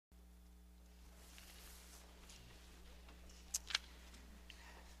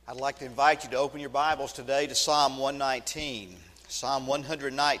I'd like to invite you to open your Bibles today to Psalm 119. Psalm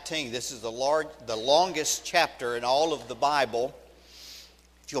 119, this is the longest chapter in all of the Bible.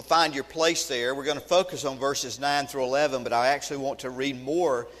 If you'll find your place there, we're going to focus on verses 9 through 11, but I actually want to read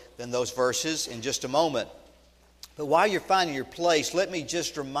more than those verses in just a moment. But while you're finding your place, let me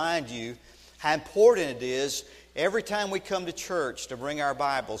just remind you how important it is every time we come to church to bring our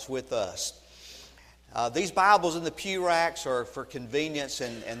Bibles with us. These Bibles in the pew racks are for convenience,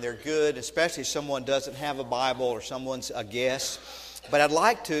 and they're good, especially if someone doesn't have a Bible or someone's a guest. But I'd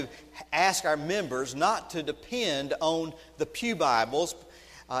like to ask our members not to depend on the pew Bibles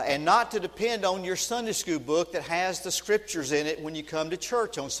and not to depend on your Sunday school book that has the scriptures in it when you come to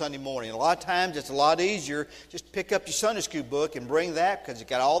church on Sunday morning. A lot of times it's a lot easier just pick up your Sunday school book and bring that because it's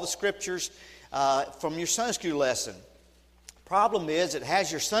got all the scriptures from your Sunday school lesson. Problem is, it has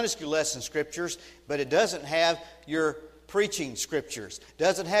your Sunday school lesson scriptures, but it doesn't have your preaching scriptures,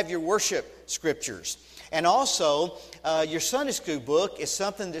 doesn't have your worship scriptures. And also, your Sunday school book is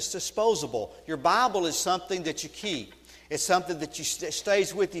something that's disposable. Your Bible is something that you keep. It's something that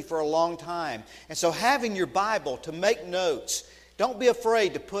stays with you for a long time. And so having your Bible to make notes, don't be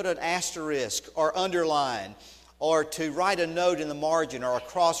afraid to put an asterisk or underline or to write a note in the margin or a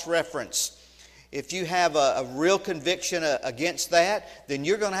cross-reference. If you have a real conviction against that, then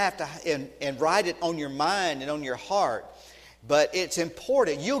you're going to have to and write it on your mind and on your heart. But it's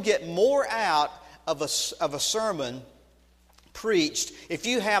important. You'll get more out of a sermon preached if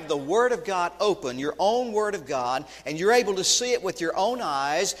you have the Word of God open, your own Word of God, and you're able to see it with your own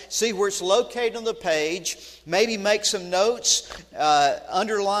eyes, see where it's located on the page, maybe make some notes,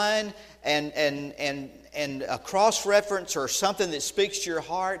 underline, and a cross-reference or something that speaks to your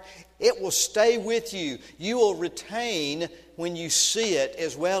heart. It will stay with you. You will retain when you see it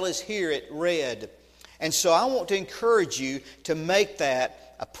as well as hear it read. And so I want to encourage you to make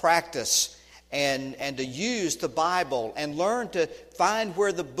that a practice and to use the Bible and learn to find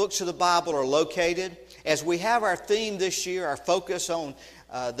where the books of the Bible are located. As we have our theme this year, our focus on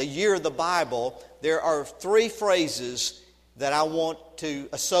the year of the Bible, there are 3 phrases that I want to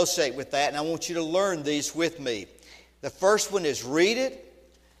associate with that, and I want you to learn these with me. The first one is read it,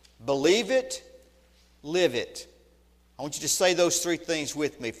 believe it, live it. I want you to say those 3 things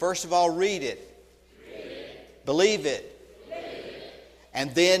with me. First of all, read it. Believe it.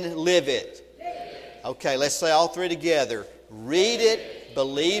 And then live it. Okay, let's say all 3 together. Read it,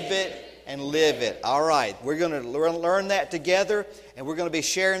 believe it, and live it. All right, we're going to learn that together, and we're going to be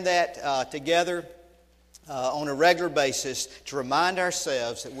sharing that together on a regular basis to remind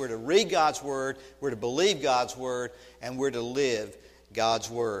ourselves that we're to read God's Word, we're to believe God's Word, and we're to live God's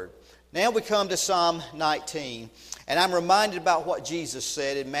Word. Now we come to Psalm 19, and I'm reminded about what Jesus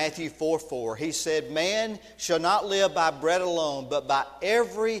said in Matthew 4:4. He said, "Man shall not live by bread alone, but by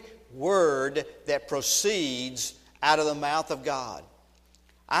every word that proceeds out of the mouth of God."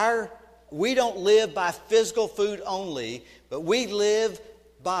 We don't live by physical food only, but we live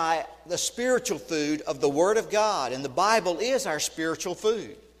by the spiritual food of the Word of God, and the Bible is our spiritual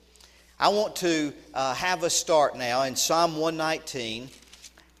food. I want to have us start now in Psalm 119.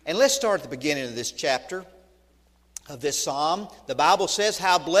 And let's start at the beginning of this chapter, of this psalm. The Bible says,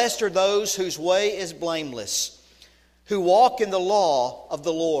 "How blessed are those whose way is blameless, who walk in the law of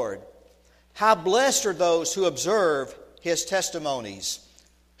the Lord. How blessed are those who observe His testimonies,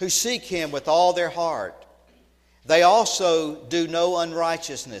 who seek Him with all their heart. They also do no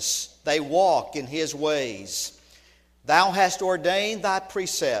unrighteousness. They walk in His ways. Thou hast ordained Thy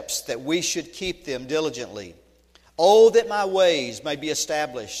precepts, that we should keep them diligently. Oh, that my ways may be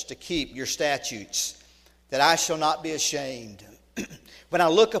established to keep Your statutes, that I shall not be ashamed. When I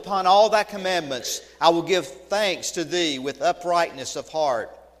look upon all Thy commandments, I will give thanks to Thee with uprightness of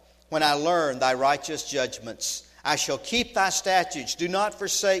heart. When I learn Thy righteous judgments, I shall keep Thy statutes. Do not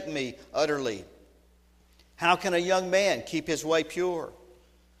forsake me utterly. How can a young man keep his way pure?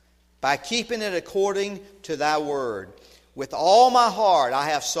 By keeping it according to Thy word. With all my heart I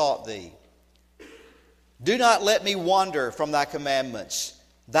have sought Thee. Do not let me wander from Thy commandments.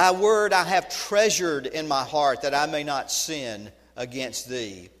 Thy word I have treasured in my heart, that I may not sin against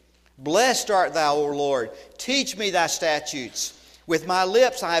Thee. Blessed art Thou, O Lord. Teach me Thy statutes. With my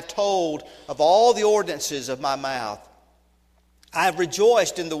lips I have told of all the ordinances of my mouth. I have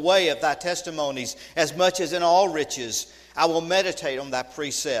rejoiced in the way of Thy testimonies as much as in all riches. I will meditate on Thy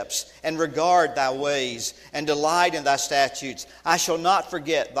precepts and regard Thy ways and delight in Thy statutes. I shall not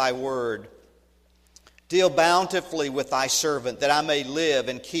forget Thy word. Deal bountifully with Thy servant, that I may live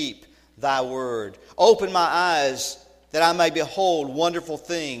and keep Thy word. Open my eyes, that I may behold wonderful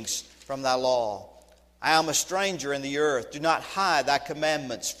things from Thy law. I am a stranger in the earth. Do not hide thy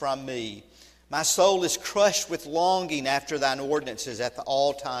commandments from me. My soul is crushed with longing after thine ordinances at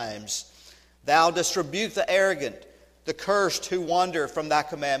all times. Thou dost rebuke the arrogant, the cursed who wander from thy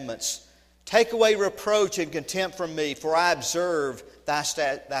commandments. Take away reproach and contempt from me, for I observe thy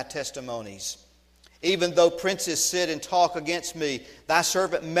testimonies. Even though princes sit and talk against me, thy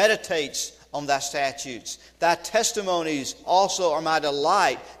servant meditates on thy statutes. Thy testimonies also are my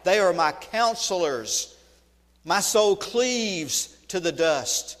delight. They are my counselors. My soul cleaves to the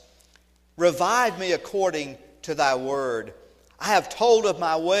dust. Revive me according to thy word. I have told of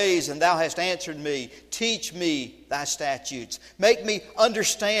my ways, and thou hast answered me. Teach me thy statutes. Make me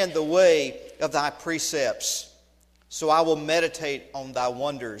understand the way of thy precepts. So I will meditate on thy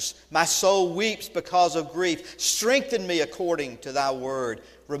wonders. My soul weeps because of grief. Strengthen me according to thy word.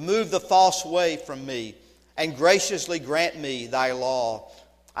 Remove the false way from me, and graciously grant me thy law.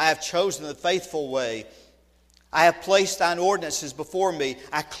 I have chosen the faithful way. I have placed thine ordinances before me.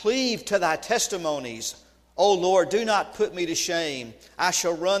 I cleave to thy testimonies. O Lord, do not put me to shame. I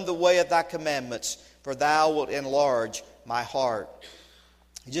shall run the way of thy commandments, for thou wilt enlarge my heart.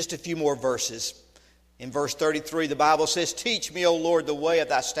 Just a few more verses. In verse 33, the Bible says, Teach me, O Lord, the way of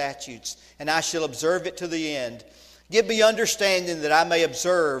thy statutes, and I shall observe it to the end. Give me understanding that I may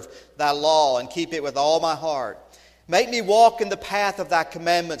observe thy law and keep it with all my heart. Make me walk in the path of thy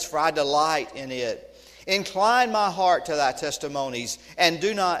commandments, for I delight in it. Incline my heart to thy testimonies, and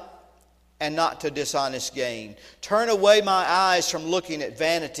not to dishonest gain. Turn away my eyes from looking at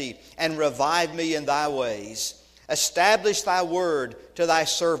vanity, and revive me in thy ways. Establish thy word to thy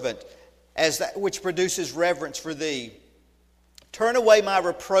servant, as that which produces reverence for thee. Turn away my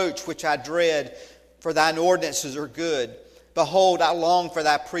reproach which I dread, for thine ordinances are good. Behold, I long for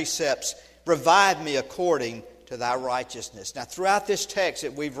thy precepts. Revive me according to thy righteousness. Now, throughout this text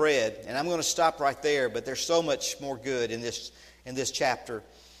that we've read, and I'm going to stop right there, but there's so much more good in this chapter.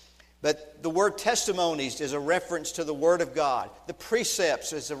 But the word testimonies is a reference to the Word of God. The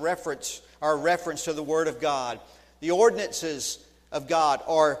precepts is a reference to the Word of God. The ordinances of God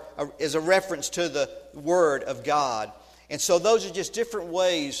is a reference to the Word of God. And so those are just different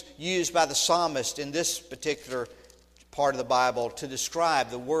ways used by the psalmist in this particular part of the Bible to describe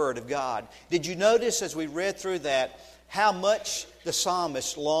the Word of God. Did you notice as we read through that how much the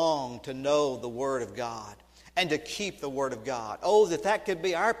psalmist longed to know the Word of God and to keep the Word of God? Oh, that could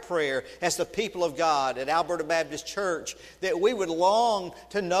be our prayer as the people of God at Alberta Baptist Church, that we would long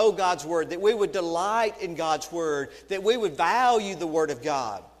to know God's Word, that we would delight in God's Word, that we would value the Word of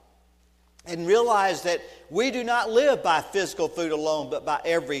God, and realize that we do not live by physical food alone, but by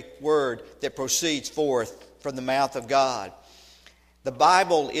every word that proceeds forth from the mouth of God. The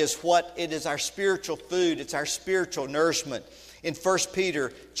Bible is our spiritual food. It's our spiritual nourishment. In 1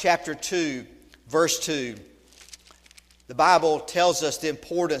 Peter chapter 2, verse 2, the Bible tells us the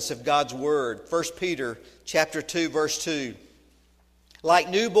importance of God's Word. 1 Peter chapter 2, verse 2. Like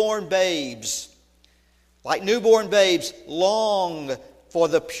newborn babes, long for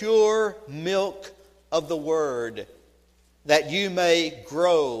the pure milk of the Word, that you may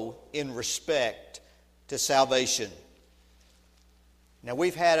grow in respect to salvation. Now,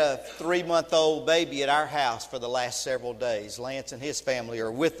 we've had a 3-month-old baby at our house for the last several days. Lance and his family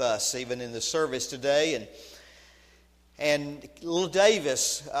are with us even in the service today. And little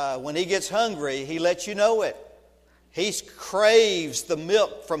Davis, when he gets hungry, he lets you know it. He craves the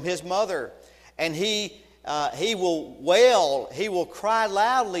milk from his mother. And he will wail, he will cry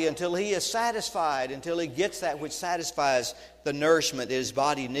loudly until he is satisfied, until he gets that which satisfies the nourishment that his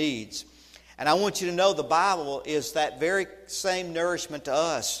body needs. And I want you to know the Bible is that very same nourishment to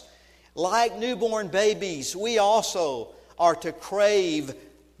us. Like newborn babies, we also are to crave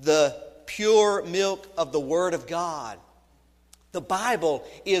the pure milk of the Word of God. The Bible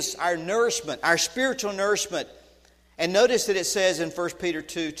is our nourishment, our spiritual nourishment. And notice that it says in 1 Peter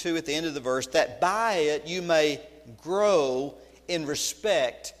 2:2 at the end of the verse, that by it you may grow in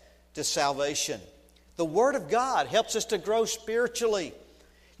respect to salvation. The Word of God helps us to grow spiritually.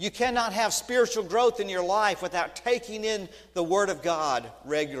 You cannot have spiritual growth in your life without taking in the Word of God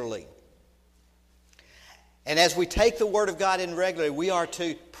regularly. And as we take the Word of God in regularly, we are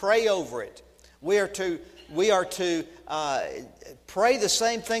to pray over it. We are to pray the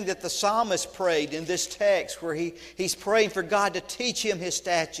same thing that the psalmist prayed in this text, where he's praying for God to teach him His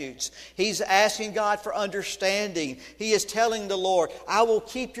statutes. He's asking God for understanding. He is telling the Lord, I will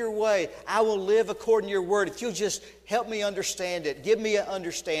keep your way. I will live according to your word. If you'll just help me understand it, give me an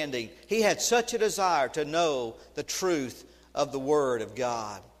understanding. He had such a desire to know the truth of the Word of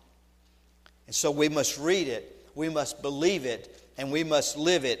God. And so we must read it, we must believe it, and we must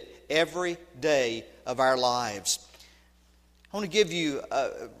live it every day of our lives. I want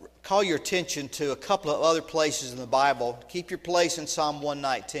to call your attention to a couple of other places in the Bible. Keep your place in Psalm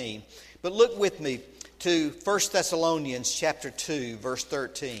 119. But look with me to 1 Thessalonians chapter 2, verse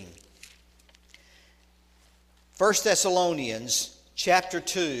 13. 1 Thessalonians chapter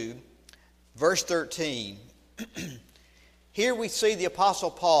 2, verse 13. Here we see the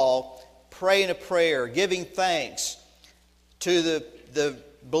Apostle Paul praying a prayer, giving thanks to the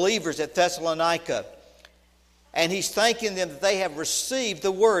believers at Thessalonica. And he's thanking them that they have received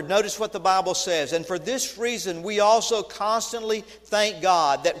the Word. Notice what the Bible says. And for this reason we also constantly thank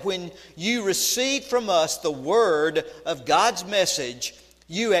God that when you received from us the Word of God's message,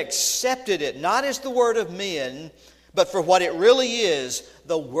 you accepted it, not as the word of men, but for what it really is,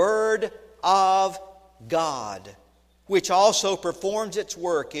 the Word of God, which also performs its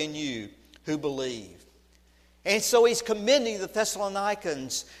work in you who believe. And so he's commending the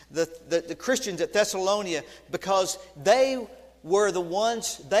Thessalonians, the Christians at Thessalonica, because they were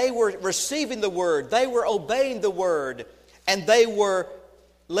receiving the Word, they were obeying the Word, and they were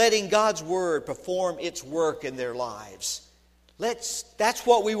letting God's Word perform its work in their lives. That's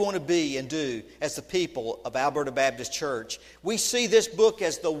what we want to be and do as the people of Alberta Baptist Church. We see this book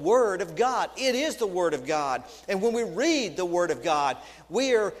as the Word of God. It is the Word of God. And when we read the Word of God,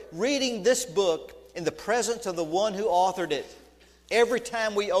 we are reading this book in the presence of the one who authored it every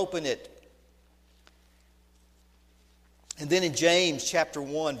time we open it. And then in James chapter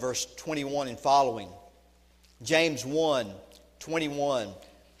 1, verse 21 and following. James 1, 21.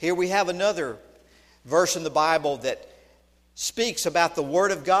 Here we have another verse in the Bible that speaks about the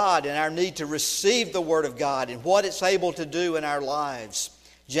Word of God and our need to receive the Word of God and what it's able to do in our lives.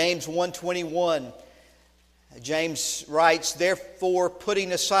 James 1:21. James writes, therefore,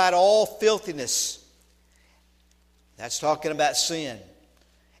 putting aside all filthiness, that's talking about sin,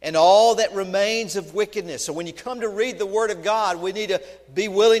 and all that remains of wickedness. So when you come to read the Word of God, we need to be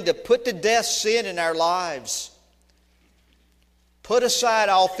willing to put to death sin in our lives. Put aside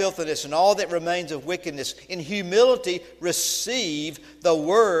all filthiness and all that remains of wickedness. In humility, receive the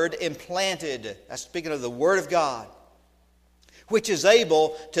Word implanted. That's speaking of the Word of God, which is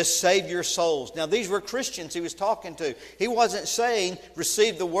able to save your souls. Now, these were Christians he was talking to. He wasn't saying,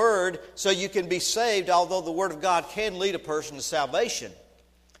 receive the Word so you can be saved, although the Word of God can lead a person to salvation.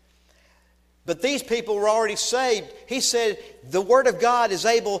 But these people were already saved. He said, the Word of God is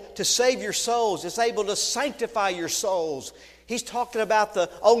able to save your souls. It's able to sanctify your souls. He's talking about the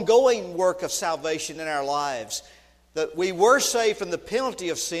ongoing work of salvation in our lives. That we were saved from the penalty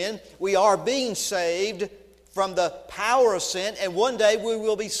of sin. We are being saved from the power of sin. And one day we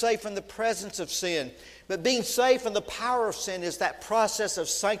will be saved from the presence of sin. But being saved from the power of sin is that process of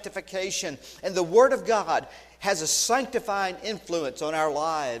sanctification. And the Word of God has a sanctifying influence on our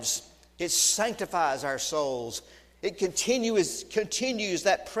lives. It sanctifies our souls. It continues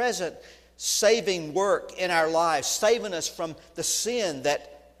that present saving work in our lives, saving us from the sin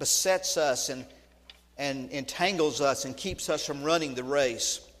that besets us and entangles us and keeps us from running the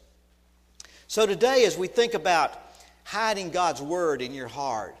race. So today, as we think about hiding God's Word in your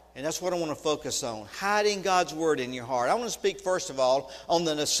heart, and that's what I want to focus on, hiding God's Word in your heart. I want to speak first of all on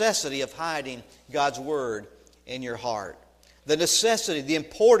the necessity of hiding God's Word in your heart. The necessity, the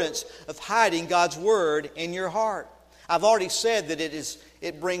importance of hiding God's Word in your heart. I've already said that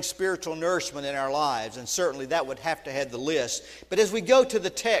it brings spiritual nourishment in our lives, and certainly that would have to head the list. But as we go to the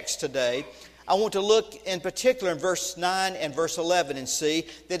text today, I want to look in particular in verse 9 and verse 11 and see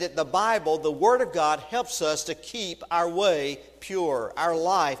that in the Bible, the Word of God helps us to keep our way pure, our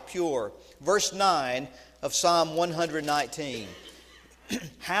life pure. Verse 9 of Psalm 119.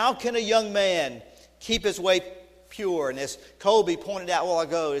 How can a young man keep his way pure? And as Colby pointed out a while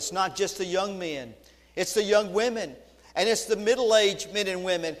ago, it's not just the young men, it's the young women. And it's the middle-aged men and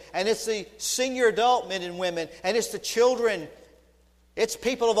women. And it's the senior adult men and women. And it's the children. It's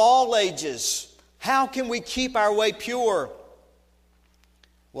people of all ages. How can we keep our way pure?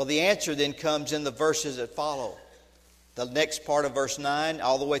 Well, the answer then comes in the verses that follow. The next part of verse 9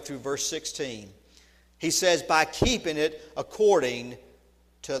 all the way through verse 16. He says, by keeping it according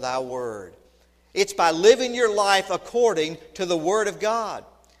to thy word. It's by living your life according to the Word of God.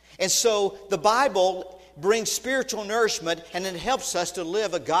 And so the Bible brings spiritual nourishment, and it helps us to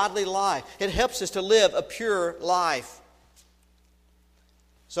live a godly life. It helps us to live a pure life.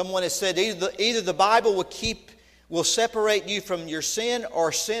 Someone has said either the Bible will separate you from your sin,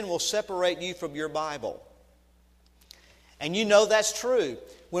 or sin will separate you from your Bible. And you know that's true.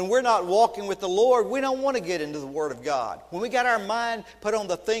 when we're not walking with the Lord, we don't want to get into the Word of God. When we got our mind set on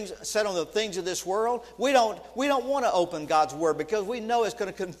the things of this world, we don't want to open God's Word because we know it's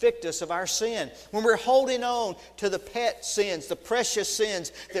going to convict us of our sin. When we're holding on to the pet sins, the precious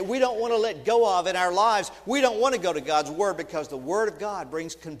sins that we don't want to let go of in our lives, we don't want to go to God's Word because the Word of God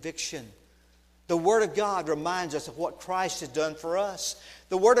brings conviction. The Word of God reminds us of what Christ has done for us.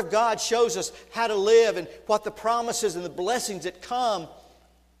 The Word of God shows us how to live and what the promises and the blessings that come.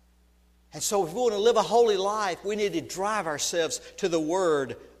 And so if we want to live a holy life, we need to drive ourselves to the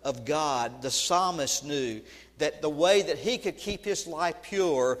Word of God. The psalmist knew that the way that he could keep his life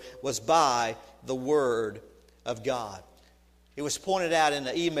pure was by the Word of God. It was pointed out in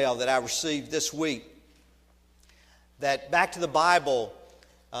the email that I received this week that Back to the Bible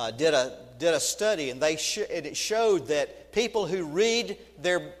did a study, and it showed that people who read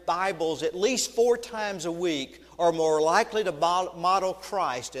their Bibles at least 4 times a week are more likely to model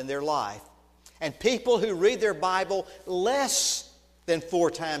Christ in their life. And people who read their Bible less than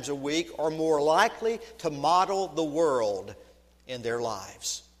 4 times a week are more likely to model the world in their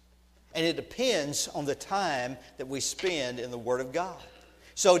lives. And it depends on the time that we spend in the Word of God.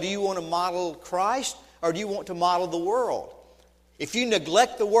 So do you want to model Christ or do you want to model the world? If you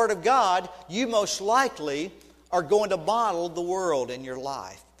neglect the Word of God, you most likely are going to model the world in your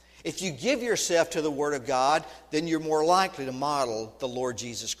life. If you give yourself to the Word of God, then you're more likely to model the Lord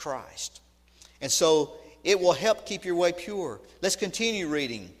Jesus Christ. And so it will help keep your way pure. Let's continue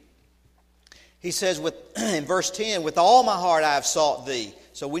reading. He says in verse 10, with all my heart I have sought Thee.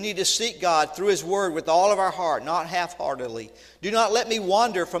 So we need to seek God through His Word with all of our heart, not half-heartedly. Do not let me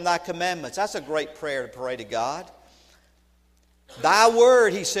wander from Thy commandments. That's a great prayer to pray to God. Thy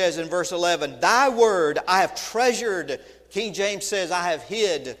Word, he says in verse 11, Thy Word I have treasured. King James says, I have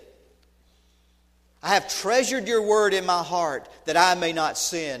hid. I have treasured Your Word in my heart that I may not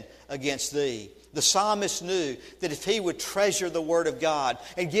sin against Thee. The psalmist knew that if he would treasure the Word of God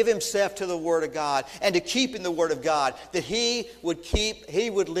and give himself to the Word of God and to keep in the Word of God, that he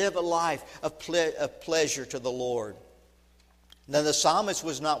would live a life of pleasure to the Lord. Now the psalmist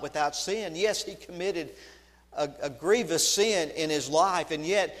was not without sin. Yes, he committed a grievous sin in his life, and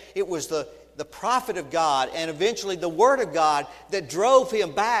yet it was the prophet of God and eventually the Word of God that drove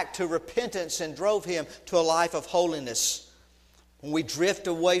him back to repentance and drove him to a life of holiness. When we drift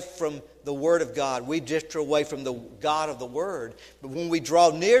away from the Word of God, we drift away from the God of the Word. But when we draw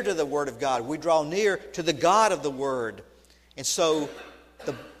near to the Word of God, we draw near to the God of the Word. And so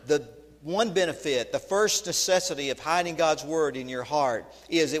the one benefit, the first necessity of hiding God's Word in your heart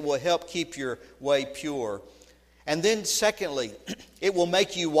is it will help keep your way pure. And then secondly, it will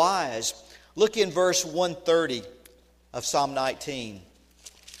make you wise. Look in verse 130 of Psalm 19.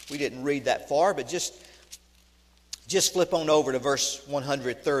 We didn't read that far, but just flip on over to verse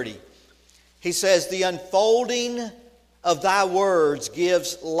 130. He says, the unfolding of Thy words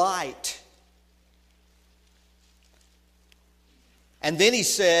gives light. And then he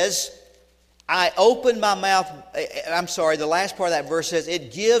says, I open my mouth. The last part of that verse says,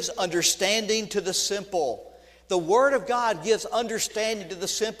 it gives understanding to the simple. The Word of God gives understanding to the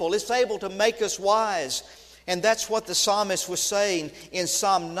simple. It's able to make us wise. And that's what the psalmist was saying in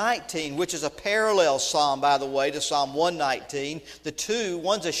Psalm 19, which is a parallel psalm, by the way, to Psalm 119.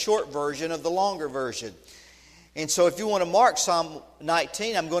 One's a short version of the longer version. And so if you want to mark Psalm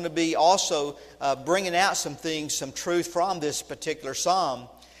 19, I'm going to be also bringing out some things, some truth from this particular psalm.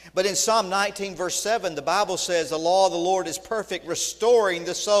 But in Psalm 19, verse 7, the Bible says, the law of the Lord is perfect, restoring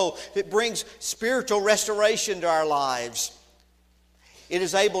the soul. It brings spiritual restoration to our lives. It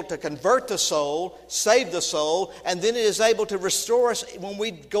is able to convert the soul, save the soul, and then it is able to restore us when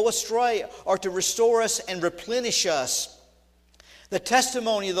we go astray, or to restore us and replenish us. The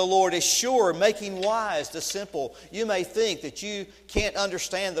testimony of the Lord is sure, making wise the simple. You may think that you can't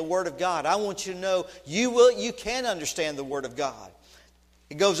understand the Word of God. I want you to know you can understand the Word of God.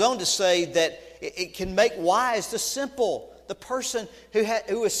 It goes on to say that it can make wise the simple, the person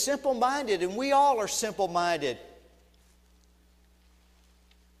who is simple-minded, and we all are simple-minded.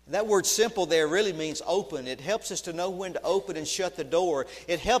 That word simple there really means open. It helps us to know when to open and shut the door.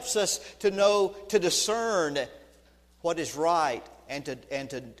 It helps us to know, to discern what is right and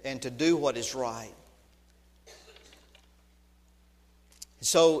to do what is right.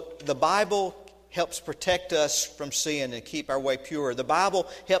 So the Bible helps protect us from sin and keep our way pure. The Bible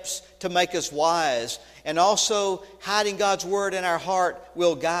helps to make us wise. And also, hiding God's Word in our heart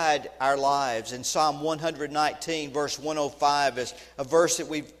will guide our lives. In Psalm 119, verse 105 is a verse that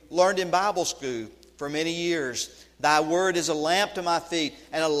we've learned in Bible school for many years. Thy Word is a lamp to my feet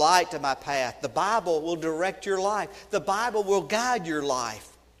and a light to my path. The Bible will direct your life. The Bible will guide your life.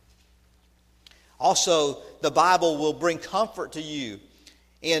 Also, the Bible will bring comfort to you.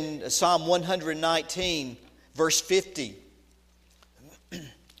 In Psalm 119, verse 50.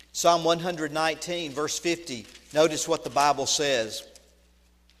 Psalm 119, verse 50. Notice what the Bible says.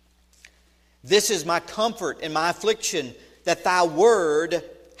 This is my comfort in my affliction, that thy word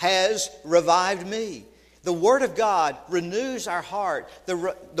has revived me. The Word of God renews our heart.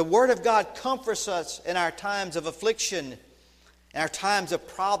 The Word of God comforts us in our times of affliction, in our times of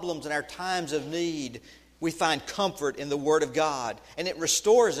problems, in our times of need. We find comfort in the Word of God. And it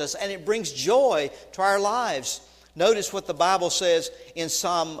restores us and it brings joy to our lives. Notice what the Bible says in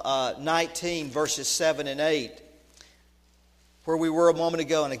Psalm 19, verses 7 and 8. Where we were a moment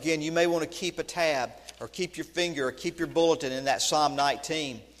ago. And again, you may want to keep a tab or keep your finger or keep your bulletin in that Psalm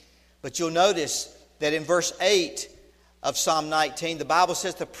 19. But you'll notice that in verse 8 of Psalm 19, the Bible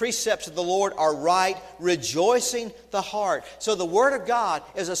says, the precepts of the Lord are right, rejoicing the heart. So the Word of God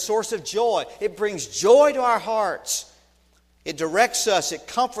is a source of joy. It brings joy to our hearts. It directs us, it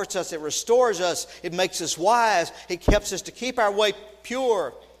comforts us, it restores us, it makes us wise, it helps us to keep our way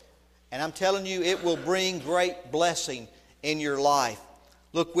pure. And I'm telling you, it will bring great blessing in your life.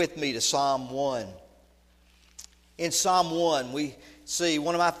 Look with me to Psalm 1. In Psalm 1, we see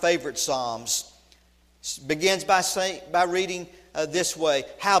one of my favorite Psalms. Begins by reading this way.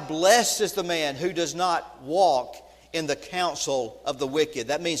 How blessed is the man who does not walk in the counsel of the wicked.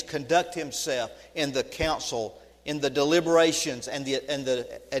 That means conduct himself in the counsel, in the deliberations and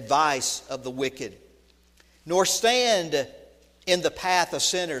the advice of the wicked. Nor stand in the path of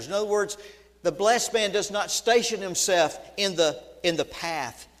sinners. In other words, the blessed man does not station himself in the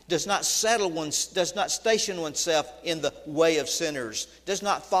path. Does not station oneself in the way of sinners. Does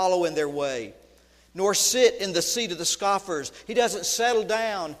not follow in their way. Nor sit in the seat of the scoffers. He doesn't settle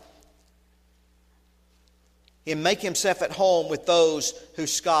down and make himself at home with those who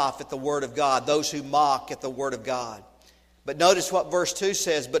scoff at the Word of God, those who mock at the Word of God. But notice what verse 2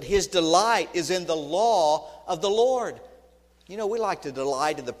 says, but his delight is in the law of the Lord. You know, we like to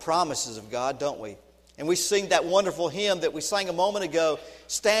delight in the promises of God, don't we? And we sing that wonderful hymn that we sang a moment ago,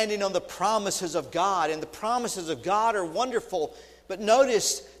 standing on the promises of God. And the promises of God are wonderful. But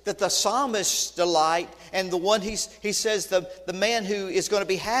notice that the psalmist's delight, and the one he says the man who is going to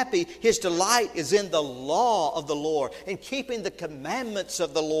be happy, his delight is in the law of the Lord, in keeping the commandments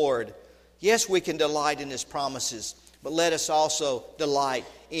of the Lord. Yes, we can delight in His promises, but let us also delight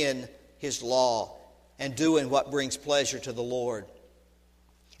in His law and doing what brings pleasure to the Lord.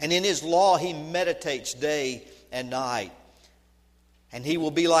 And in His law he meditates day and night. And he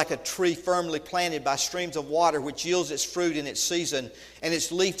will be like a tree firmly planted by streams of water, which yields its fruit in its season, and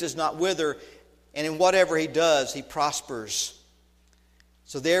its leaf does not wither, and in whatever he does, he prospers.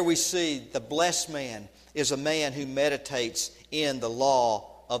 So there we see the blessed man is a man who meditates in the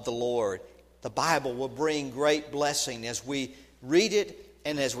law of the Lord. The Bible will bring great blessing as we read it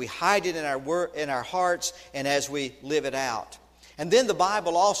and as we hide it in our hearts and as we live it out. And then the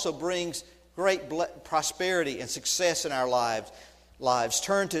Bible also brings great prosperity and success in our lives.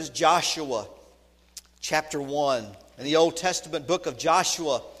 Turn to Joshua chapter 1. In the Old Testament book of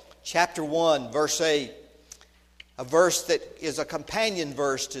Joshua, chapter 1, verse 8. A verse that is a companion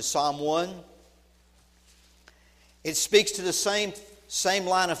verse to Psalm 1. It speaks to the same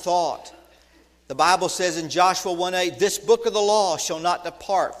line of thought. The Bible says in Joshua 1:8, this book of the law shall not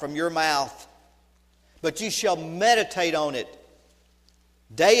depart from your mouth, but you shall meditate on it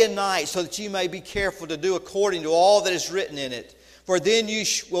day and night, so that you may be careful to do according to all that is written in it. For then you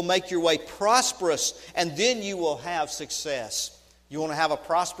will make your way prosperous, and then you will have success. You want to have a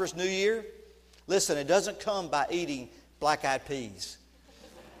prosperous new year? Listen, it doesn't come by eating black-eyed peas.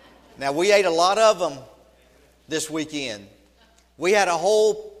 Now, we ate a lot of them this weekend. We had a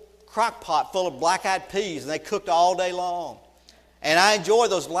whole crock pot full of black-eyed peas, and they cooked all day long. And I enjoy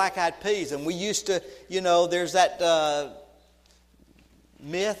those black-eyed peas. And we used to, there's that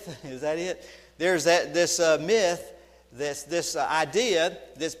myth, is that it? There's this myth, this idea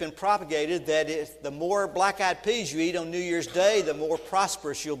that's been propagated that the more black-eyed peas you eat on New Year's Day, the more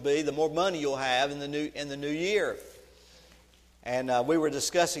prosperous you'll be, the more money you'll have in the new year. And we were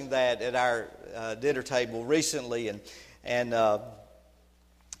discussing that at our dinner table recently, and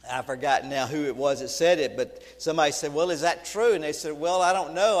I've forgotten now who it was that said it, but somebody said, well, is that true? And they said, well, I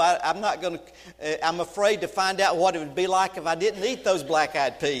don't know. I'm afraid to find out what it would be like if I didn't eat those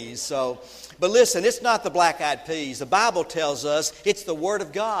black-eyed peas. But listen, it's not the black-eyed peas. The Bible tells us it's the Word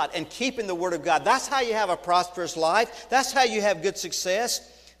of God and keeping the Word of God. That's how you have a prosperous life. That's how you have good success.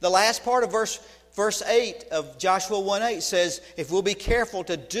 The last part of verse verse 8 of Joshua 1:8 says, if we'll be careful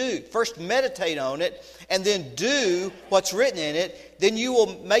to do, first meditate on it, and then do what's written in it, then you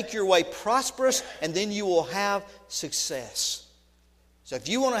will make your way prosperous, and then you will have success. So if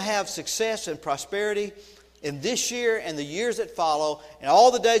you want to have success and prosperity in this year and the years that follow, and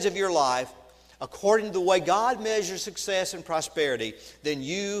all the days of your life, according to the way God measures success and prosperity, then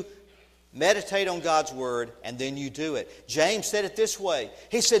you meditate on God's Word, and then you do it. James said it this way.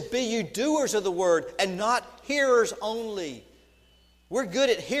 He said, be you doers of the Word, and not hearers only. We're good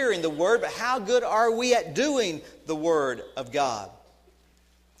at hearing the Word, but how good are we at doing the Word of God?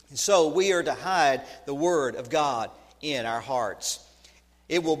 And so we are to hide the Word of God in our hearts.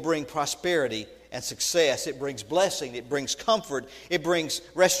 It will bring prosperity and success. It brings blessing. It brings comfort. It brings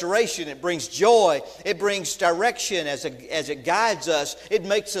restoration. It brings joy. It brings direction as it guides us. It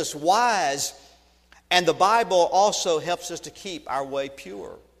makes us wise. And the Bible also helps us to keep our way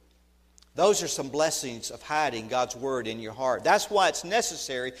pure. Those are some blessings of hiding God's Word in your heart. That's why it's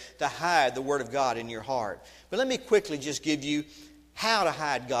necessary to hide the Word of God in your heart. But let me quickly just give you how to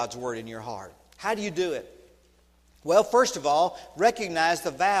hide God's Word in your heart. How do you do it? Well, first of all, recognize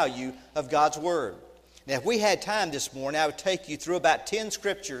the value of God's Word. Now, if we had time this morning, I would take you through about 10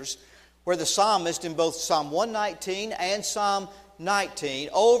 scriptures where the psalmist in both Psalm 119 and Psalm 19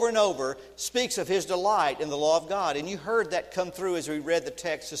 over and over speaks of his delight in the law of God. And you heard that come through as we read the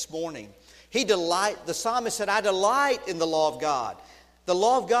text this morning. The psalmist said, I delight in the law of God. The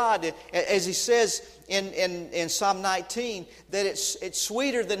law of God, as he says in Psalm 19, that it's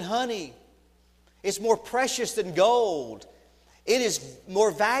sweeter than honey. It's more precious than gold. It is more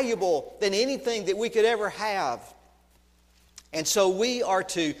valuable than anything that we could ever have. And so we are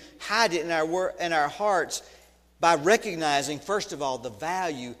to hide it in our hearts by recognizing, first of all, the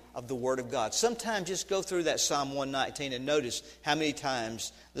value of the Word of God. Sometimes just go through that Psalm 119 and notice how many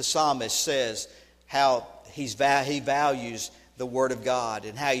times the psalmist says how he values the Word of God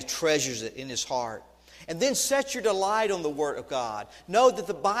and how he treasures it in his heart. And then set your delight on the Word of God. Know that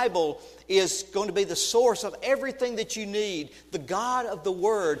the Bible is going to be the source of everything that you need. The God of the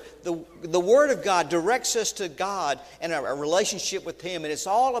Word, the Word of God directs us to God and a relationship with Him. And it's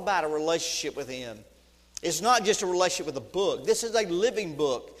all about a relationship with Him. It's not just a relationship with a book. This is a living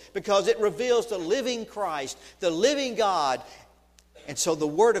book because it reveals the living Christ, the living God. And so the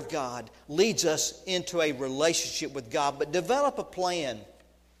Word of God leads us into a relationship with God. But develop a plan.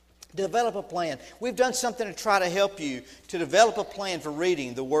 Develop a plan. We've done something to try to help you to develop a plan for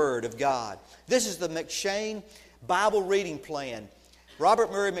reading the Word of God. This is the M'Cheyne Bible Reading Plan.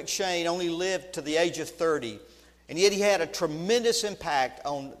 Robert Murray M'Cheyne only lived to the age of 30, and yet he had a tremendous impact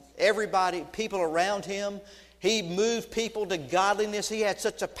on everybody, people around him. He moved people to godliness. He had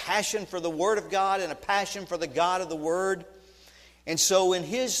such a passion for the Word of God and a passion for the God of the Word. And so in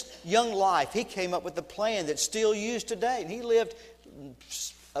his young life, he came up with a plan that's still used today. And he lived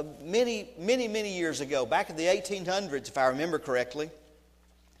many years ago, back in the 1800s, if I remember correctly.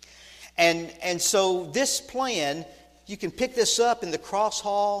 And so this plan, you can pick this up in the cross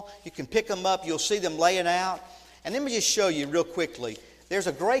hall. You can pick them up. You'll see them laying out. And let me just show you real quickly. There's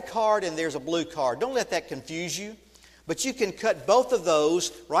a gray card and there's a blue card. Don't let that confuse you. But you can cut both of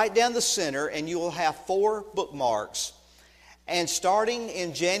those right down the center and you will have 4 bookmarks. And starting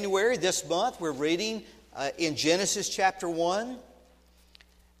in January this month, we're reading in Genesis chapter 1.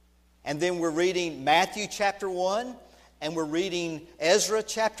 And then we're reading Matthew chapter 1, and we're reading Ezra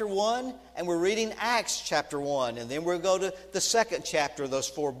chapter 1, and we're reading Acts chapter 1. And then we'll go to the second chapter of those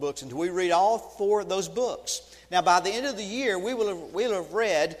 4 books until we read all 4 of those books. Now, by the end of the year, we'll have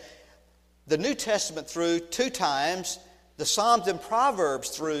read the New Testament through 2 times, the Psalms and Proverbs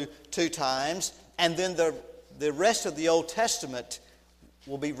through 2 times, and then the rest of the Old Testament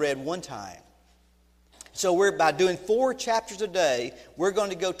will be read 1 time. So by doing 4 chapters a day, we're going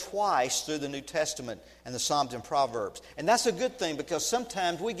to go twice through the New Testament and the Psalms and Proverbs. And that's a good thing because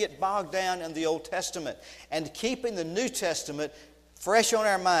sometimes we get bogged down in the Old Testament. And keeping the New Testament fresh on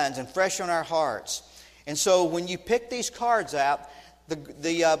our minds and fresh on our hearts. And so when you pick these cards out,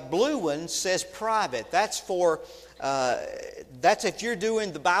 the blue one says private. That's if you're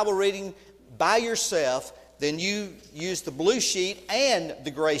doing the Bible reading by yourself. Then you use the blue sheet and the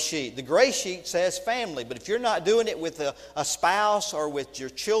gray sheet. The gray sheet says family, but if you're not doing it with a spouse or with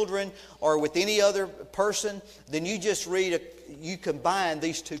your children or with any other person, then you just you combine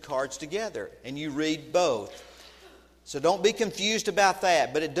these 2 cards together and you read both. So don't be confused about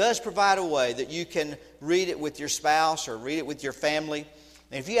that, but it does provide a way that you can read it with your spouse or read it with your family.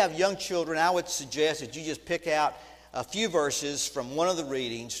 And if you have young children, I would suggest that you just pick out a few verses from one of the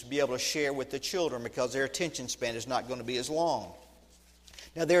readings to be able to share with the children because their attention span is not going to be as long.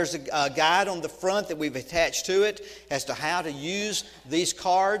 Now there's a guide on the front that we've attached to it as to how to use these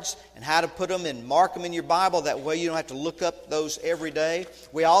cards and how to put them and mark them in your Bible. That way you don't have to look up those every day.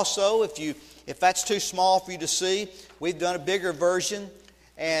 We also, if that's too small for you to see, we've done a bigger version,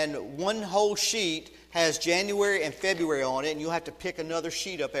 and one whole sheet has January and February on it, and you'll have to pick another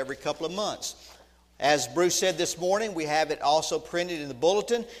sheet up every couple of months. As Bruce said this morning, we have it also printed in the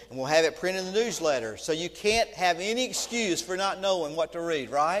bulletin, and we'll have it printed in the newsletter. So you can't have any excuse for not knowing what to read,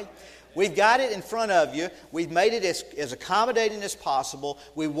 right? We've got it in front of you. We've made it as accommodating as possible.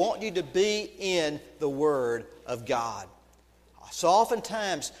 We want you to be in the Word of God. So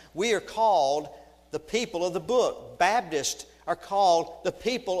oftentimes, we are called the people of the book. Baptists are called the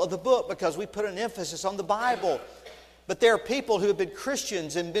people of the book because we put an emphasis on the Bible. But there are people who have been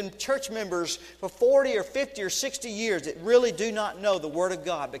Christians and been church members for 40 or 50 or 60 years that really do not know the Word of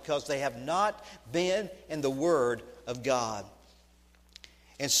God because they have not been in the Word of God.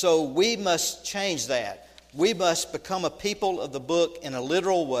 And so we must change that. We must become a people of the book in a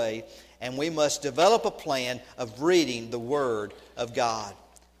literal way, and we must develop a plan of reading the Word of God.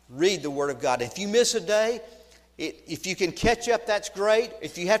 Read the Word of God. If you miss a day, if you can catch up, that's great.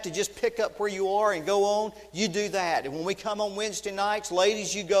 If you have to just pick up where you are and go on, you do that. And when we come on Wednesday nights,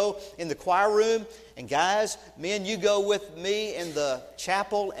 ladies, you go in the choir room. And guys, men, you go with me in the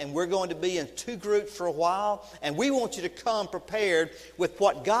chapel. And we're going to be in 2 groups for a while. And we want you to come prepared with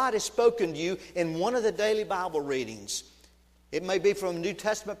what God has spoken to you in one of the daily Bible readings. It may be from a New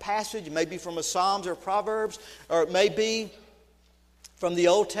Testament passage. It may be from a Psalms or Proverbs. Or it may be from the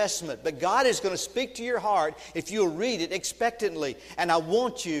Old Testament. But God is going to speak to your heart if you'll read it expectantly. And I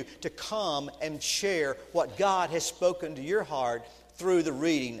want you to come and share what God has spoken to your heart through the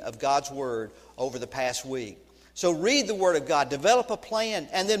reading of God's Word over the past week. So read the Word of God, develop a plan,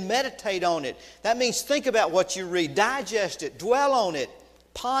 and then meditate on it. That means think about what you read, digest it, dwell on it,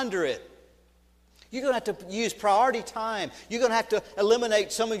 ponder it. You're going to have to use priority time. You're going to have to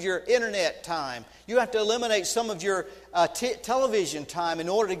eliminate some of your internet time. You have to eliminate some of your television time in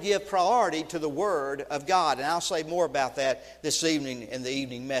order to give priority to the Word of God. And I'll say more about that this evening in the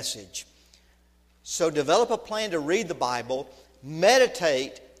evening message. So develop a plan to read the Bible,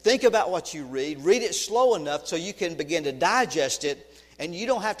 meditate, think about what you read it slow enough so you can begin to digest it, and you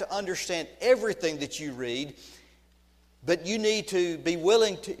don't have to understand everything that you read. But you need to be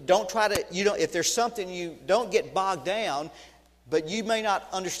willing to, if there's something you don't get bogged down, but you may not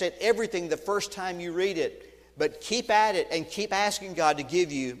understand everything the first time you read it, but keep at it and keep asking God to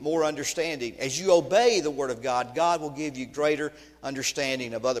give you more understanding. As you obey the Word of God, God will give you greater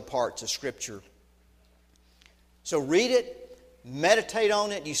understanding of other parts of Scripture. So read it, meditate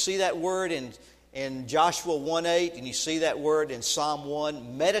on it. You see that word in Joshua 1:8, and you see that word in Psalm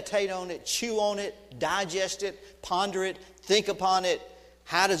 1. Meditate on it, chew on it, digest it, ponder it, think upon it.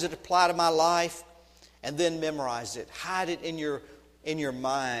 How does it apply to my life? And then memorize it. Hide it in your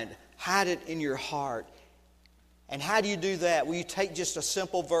mind. Hide it in your heart. And how do you do that? Well, you take just a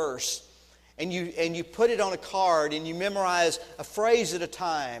simple verse and you put it on a card and you memorize a phrase at a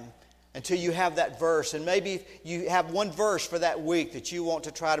time until you have that verse. And maybe you have one verse for that week that you want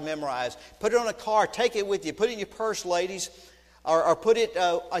to try to memorize. Put it on a card. Take it with you. Put it in your purse, ladies. Or put it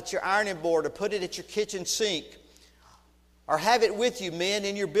at your ironing board. Or put it at your kitchen sink. Or have it with you, men,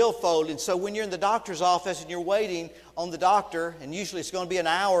 in your billfold. And so when you're in the doctor's office and you're waiting on the doctor, and usually it's going to be an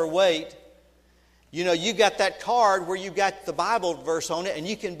hour wait, you got that card where you got the Bible verse on it, and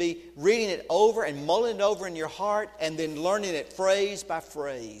you can be reading it over and mulling it over in your heart and then learning it phrase by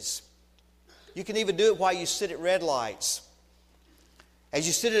phrase. You can even do it while you sit at red lights. As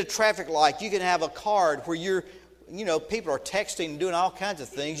you sit at a traffic light, you can have a card where people are texting and doing all kinds of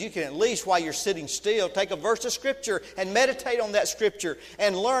things. You can at least, while you're sitting still, take a verse of Scripture and meditate on that Scripture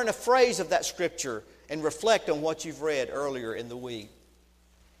and learn a phrase of that Scripture and reflect on what you've read earlier in the week.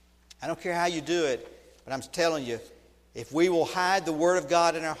 I don't care how you do it, but I'm telling you, if we will hide the Word of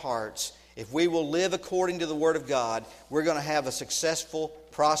God in our hearts, if we will live according to the Word of God, we're going to have a successful,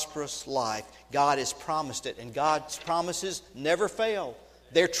 prosperous life. God has promised it, and God's promises never fail.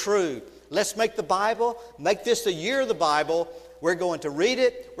 They're true. Let's make the Bible, make this the year of the Bible. We're going to read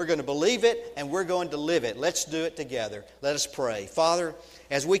it, we're going to believe it, and we're going to live it. Let's do it together. Let us pray. Father,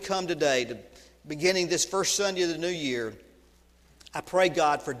 as we come today to beginning this first Sunday of the new year, I pray,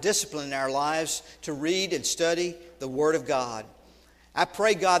 God, for discipline in our lives to read and study the Word of God. I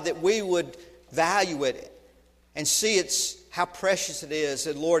pray, God, that we would value it and see how precious it is,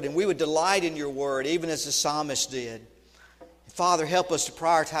 and Lord, and we would delight in your Word, even as the psalmist did. Father, help us to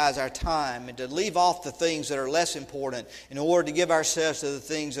prioritize our time and to leave off the things that are less important in order to give ourselves to the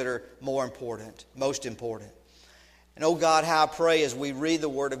things that are more important, most important. And And oh God, how I pray as we read the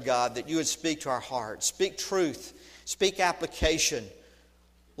Word of God that you would speak to our hearts. Speak truth. Speak application.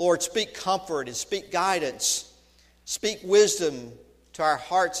 Lord, speak comfort and speak guidance. Speak wisdom to our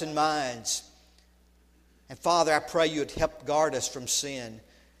hearts and minds. And Father, I pray you would help guard us from sin.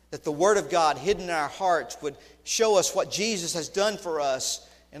 That the Word of God hidden in our hearts would show us what Jesus has done for us.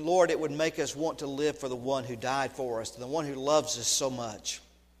 And Lord, it would make us want to live for the one who died for us, the one who loves us so much.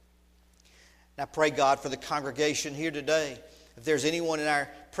 And I pray, God, for the congregation here today. If there's anyone in our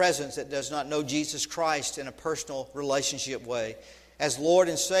presence that does not know Jesus Christ in a personal relationship way, as Lord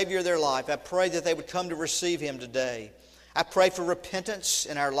and Savior of their life, I pray that they would come to receive Him today. I pray for repentance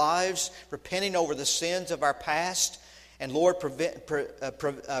in our lives, repenting over the sins of our past, and Lord,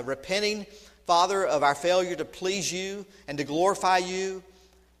 repenting, Father, of our failure to please you and to glorify you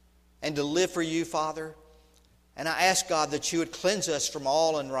and to live for you, Father. And I ask, God, that you would cleanse us from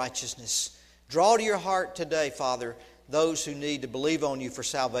all unrighteousness. Draw to your heart today, Father, those who need to believe on you for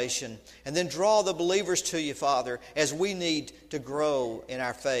salvation. And then draw the believers to you, Father, as we need to grow in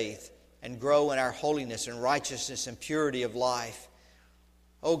our faith and grow in our holiness and righteousness and purity of life.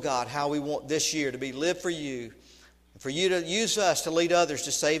 Oh God, how we want this year to be lived for you, and for you to use us to lead others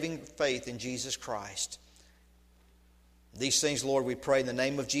to saving faith in Jesus Christ. These things, Lord, we pray in the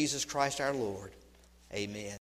name of Jesus Christ our Lord. Amen.